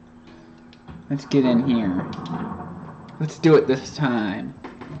 Let's get in here. Let's do it this time.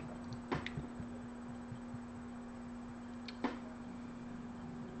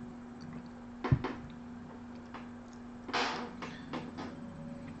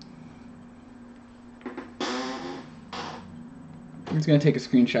 I'm just gonna take a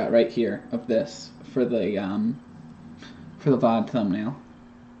screenshot right here of this for the VOD thumbnail.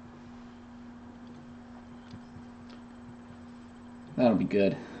 That'll be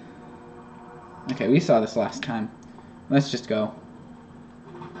good. Okay, we saw this last time. Let's just go.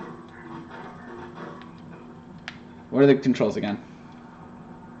 What are the controls again?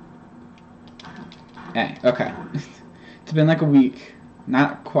 A. Okay. It's been like a week.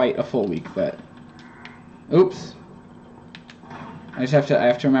 Not quite a full week, but... Oops. I have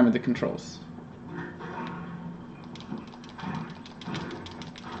to remember the controls.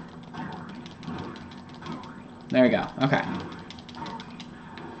 There we go. Okay.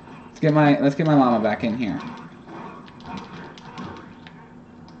 Let's get my llama back in here.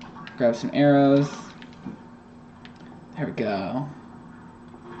 Grab some arrows. There we go.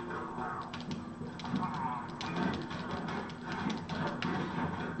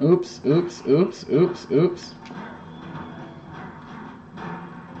 Oops, oops, oops, oops, oops.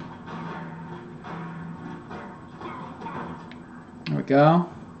 There we go.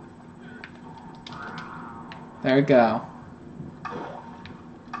 There we go.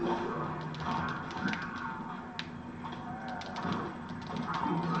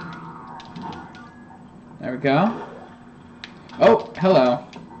 There we go. Oh, hello.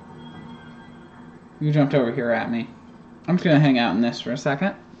 You jumped over here at me. I'm just gonna hang out in this for a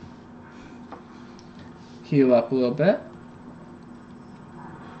second. Heal up a little bit.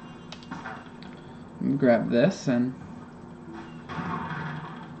 Grab this and...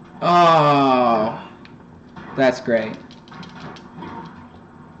 Oh! That's great.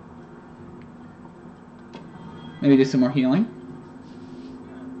 Maybe do some more healing.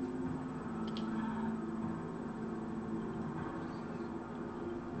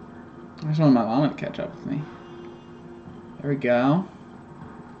 I just want my llama to catch up with me. There we go.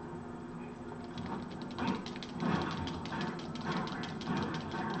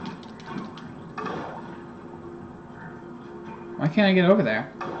 Why can't I get over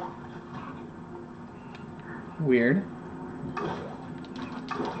there? Weird.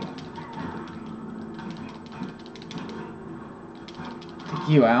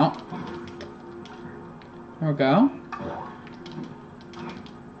 You out. There we go.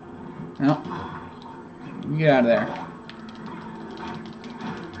 No. You get out of there.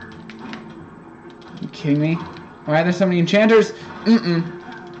 You kidding me? Why are there so many enchanters? Mm-mm.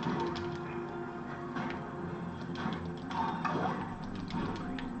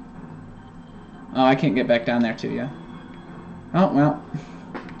 Oh, I can't get back down there to you. Oh, well.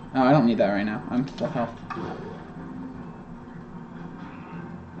 Oh, I don't need that right now. I'm full health.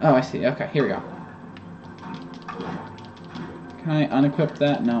 Oh, I see. Okay, here we go. Can I unequip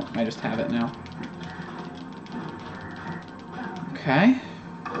that? No, I just have it now. Okay.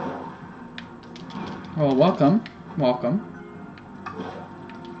 Well, welcome. Welcome.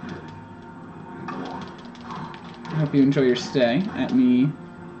 I hope you enjoy your stay at me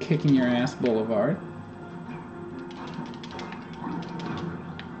kicking your ass Boulevard.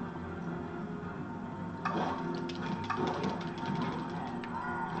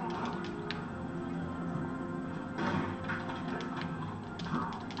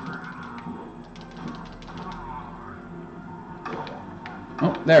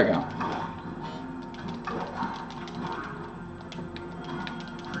 Oh, there we go.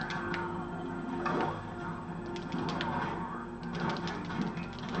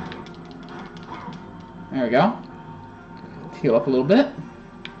 There we go. Let's heal up a little bit.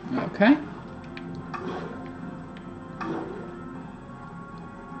 Okay.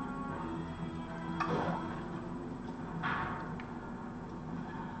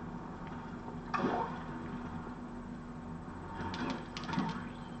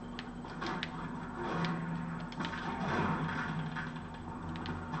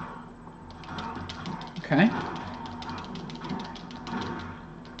 Okay.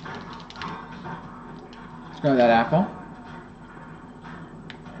 Let's grab that apple.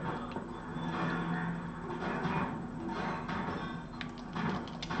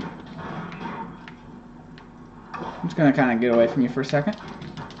 I'm just gonna kind of get away from you for a second.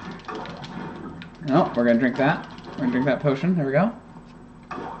 No, we're gonna drink that. We're gonna drink that potion. There we go.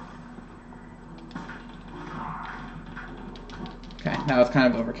 Okay, now it's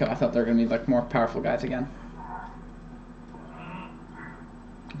kind of overkill. I thought there were gonna be like more powerful guys again.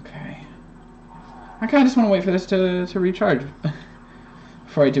 Okay. I kind of just want to wait for this to recharge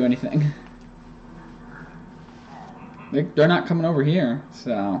before I do anything. They're not coming over here,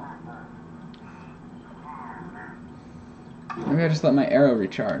 so maybe I just let my arrow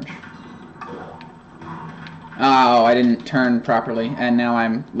recharge. Oh, I didn't turn properly, and now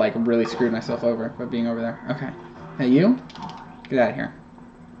I'm like really screwed myself over by being over there. Okay. Hey, you? Get out of here.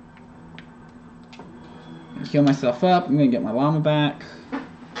 I'm gonna heal myself up. I'm gonna get my llama back.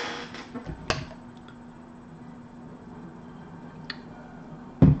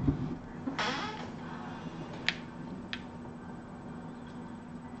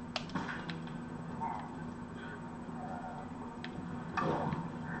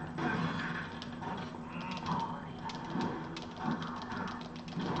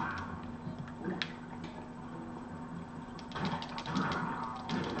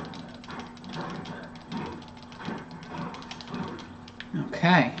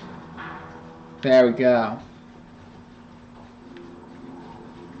 Okay. There we go.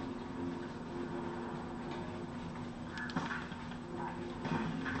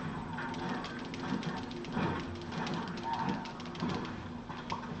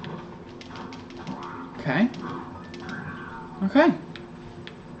 Okay. Okay.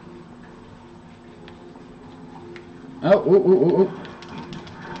 Oh, ooh, ooh, ooh, ooh.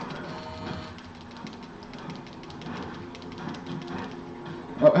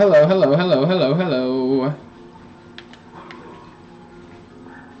 Oh, hello, hello, hello, hello, hello.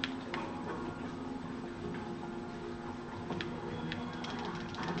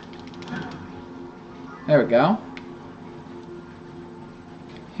 There we go.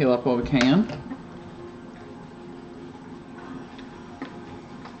 Heal up while we can.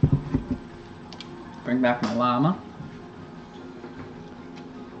 Bring back my llama.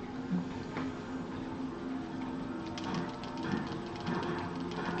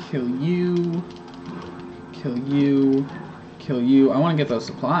 Kill you. Kill you. Kill you. I want to get those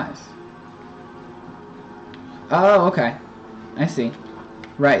supplies. Oh, okay. I see.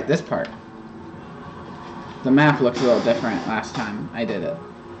 Right, this part. The map looked a little different last time I did it.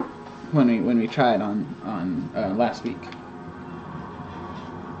 When we tried on last week.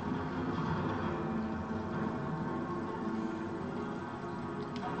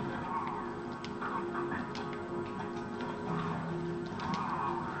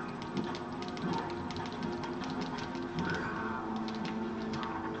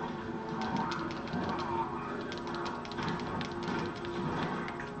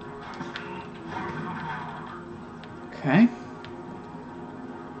 Okay.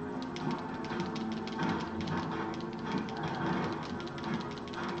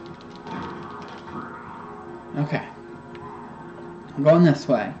 Okay. I'm going this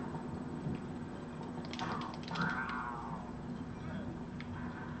way.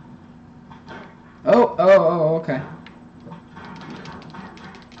 Oh, okay.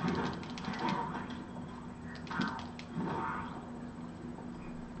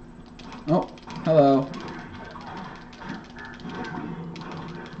 Oh, hello.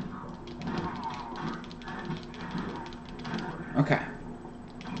 Okay.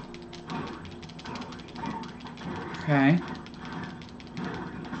 Okay.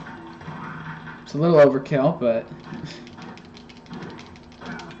 It's a little overkill, but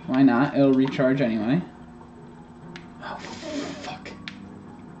why not? It'll recharge anyway. Oh, fuck.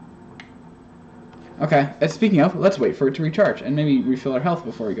 Okay, speaking of, let's wait for it to recharge and maybe refill our health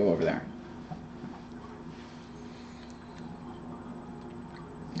before we go over there.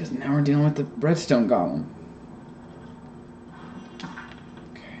 Because now we're dealing with the redstone golem.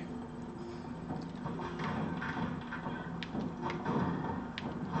 Okay.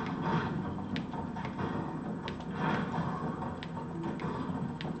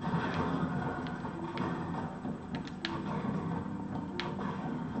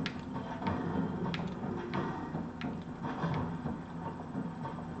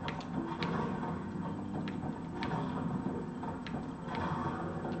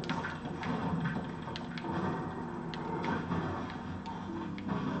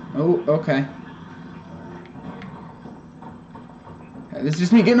 Oh, okay. This is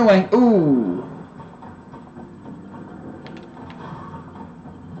just me getting away. Ooh.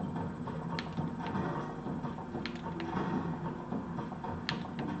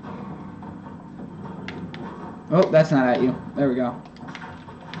 Oh, that's not at you. There we go.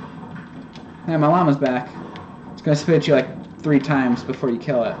 Hey, my llama's back. It's gonna spit at you like 3 times before you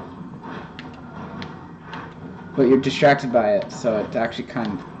kill it. But you're distracted by it, so it's actually kind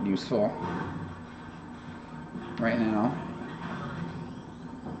of useful right now.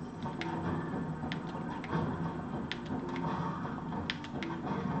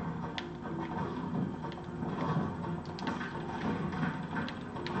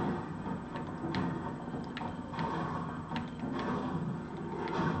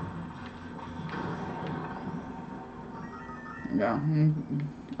 There we go.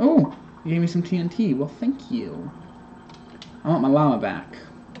 Oh, you gave me some TNT. Well, thank you. I want my llama back.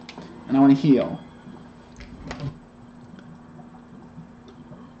 And I want to heal.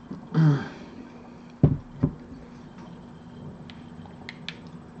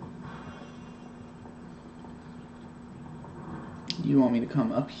 You want me to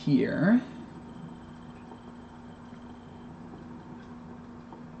come up here.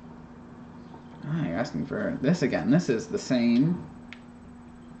 Ah, you're asking for this again. This is the same.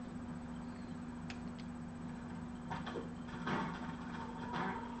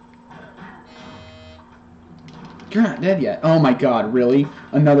 You're not dead yet. Oh my god, really?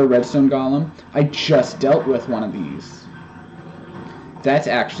 Another redstone golem? I just dealt with one of these. That's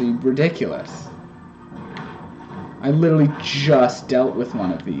actually ridiculous. I literally just dealt with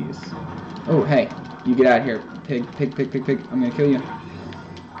one of these. Oh, hey. You get out of here. Pig, pig, pig, pig, pig. I'm gonna kill you.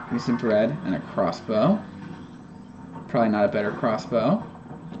 Give me some bread and a crossbow. Probably not a better crossbow.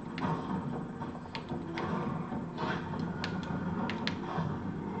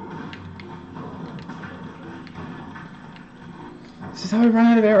 This is how we run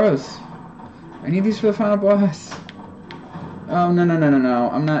out of arrows. I need these for the final boss. Oh, no, no, no, no, no.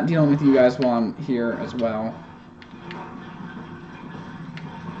 I'm not dealing with you guys while I'm here as well.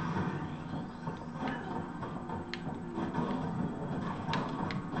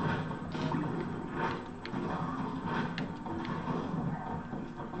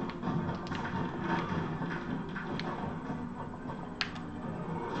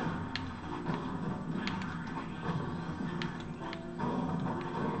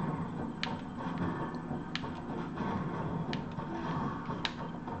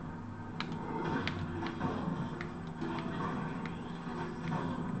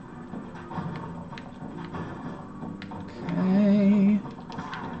 Okay.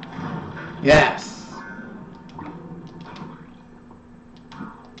 Yes.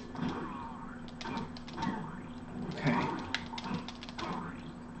 Okay.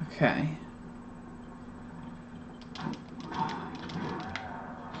 Okay.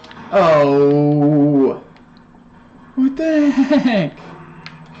 Oh. What the heck?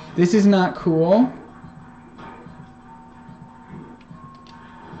 This is not cool.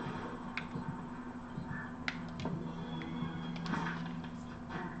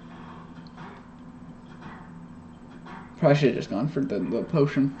 Probably should have just gone for the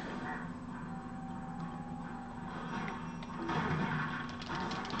potion.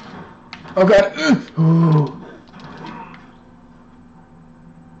 Oh god! Ooh.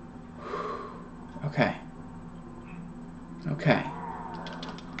 Okay. Okay.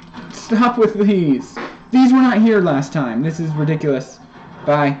 Stop with these! These were not here last time. This is ridiculous.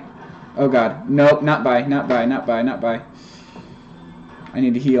 Bye. Oh god. Nope, not bye, not bye, not bye, not bye. I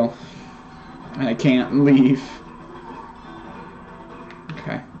need to heal. And I can't leave.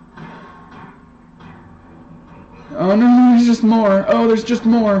 Okay. Oh no, there's just more. Oh, there's just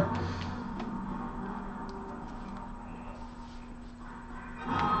more.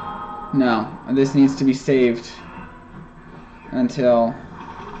 No, this needs to be saved until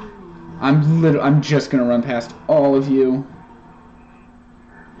I'm just gonna run past all of you.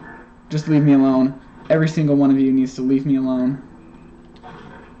 Just leave me alone. Every single one of you needs to leave me alone.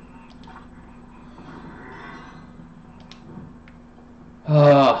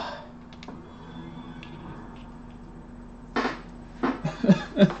 Ugh.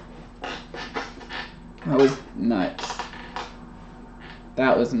 That was nuts.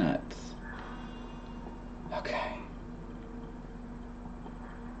 That was nuts. Okay.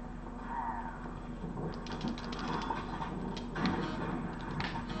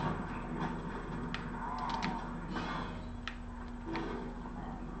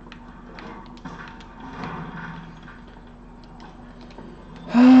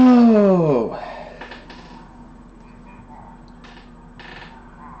 Oh.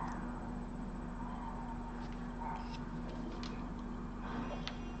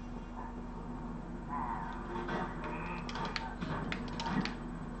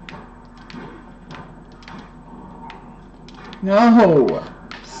 No!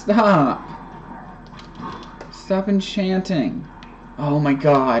 Stop! Stop enchanting. Oh my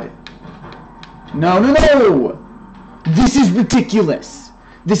god. No, no, no! This is ridiculous!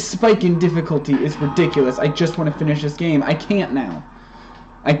 This spike in difficulty is ridiculous. I just want to finish this game. I can't now.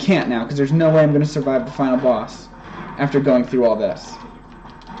 I can't now, because there's no way I'm going to survive the final boss after going through all this.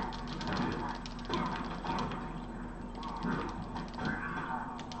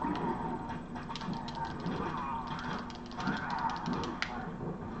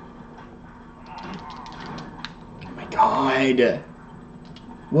 God,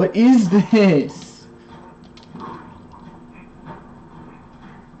 what is this?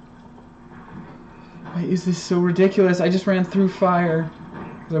 Why is this so ridiculous? I just ran through fire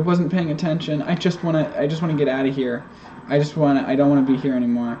because I wasn't paying attention. I just want to get out of here. I don't want to be here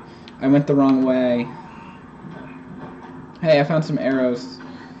anymore. I went the wrong way. Hey, I found some arrows.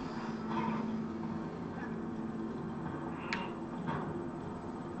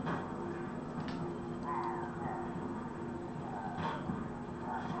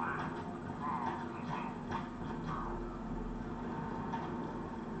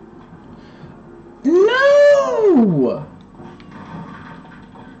 No!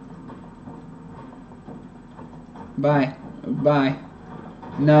 Bye. Bye.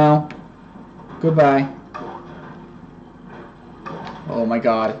 No. Goodbye. Oh my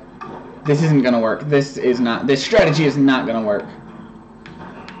god. This isn't gonna work. This strategy is not gonna work.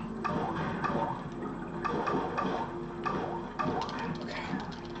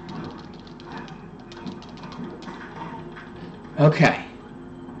 Okay.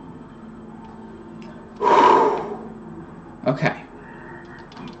 Okay.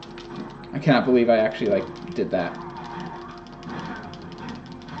 I cannot believe I actually, did that.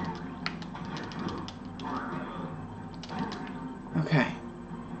 Okay.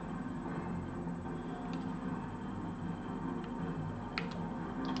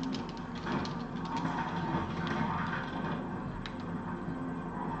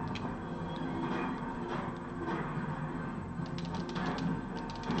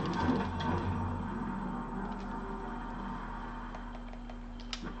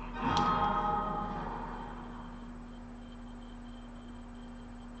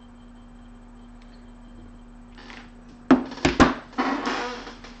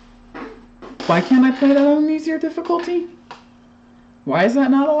 Why can't I play that on an easier difficulty? Why is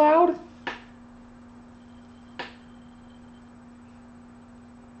that not allowed?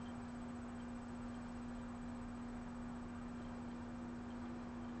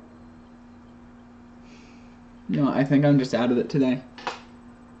 No, I think I'm just out of it today.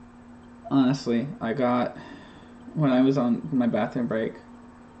 Honestly, when I was on my bathroom break,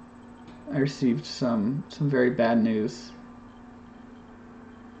 I received some very bad news.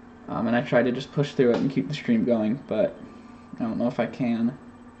 And I tried to just push through it and keep the stream going, but I don't know if I can.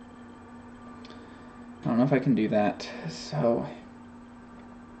 I don't know if I can do that, so...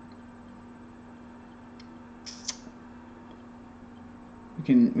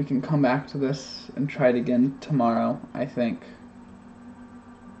 We can come back to this and try it again tomorrow, I think.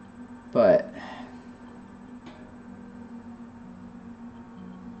 But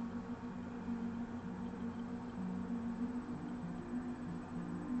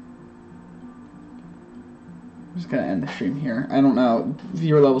I'm just gonna end the stream here. I don't know.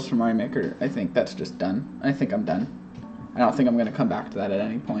 Viewer levels for Mario Maker, I think that's just done. I think I'm done. I don't think I'm gonna come back to that at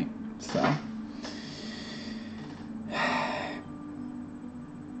any point. So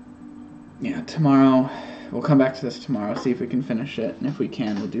yeah, tomorrow we'll come back to this tomorrow, see if we can finish it, and if we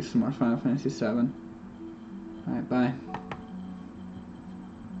can, we'll do some more Final Fantasy VII. Alright, bye.